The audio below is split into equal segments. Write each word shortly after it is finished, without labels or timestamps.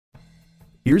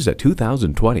Here's a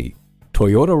 2020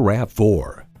 Toyota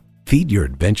RAV4. Feed your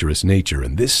adventurous nature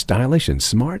in this stylish and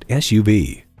smart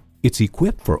SUV. It's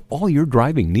equipped for all your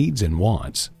driving needs and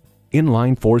wants.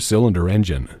 Inline 4-cylinder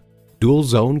engine,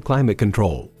 dual-zone climate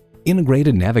control,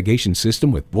 integrated navigation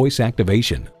system with voice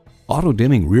activation,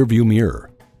 auto-dimming rearview mirror,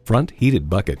 front heated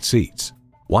bucket seats,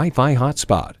 Wi-Fi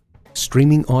hotspot,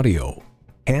 streaming audio,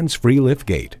 hands-free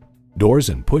liftgate, doors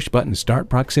and push-button start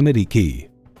proximity key,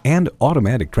 and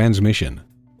automatic transmission.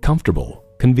 Comfortable,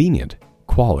 convenient,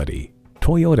 quality.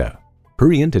 Toyota.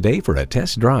 Hurry in today for a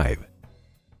test drive.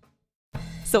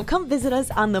 So come visit us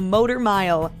on the Motor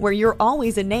Mile, where you're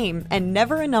always a name and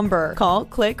never a number. Call,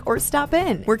 click, or stop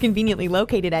in. We're conveniently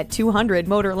located at 200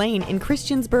 Motor Lane in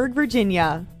Christiansburg,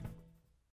 Virginia.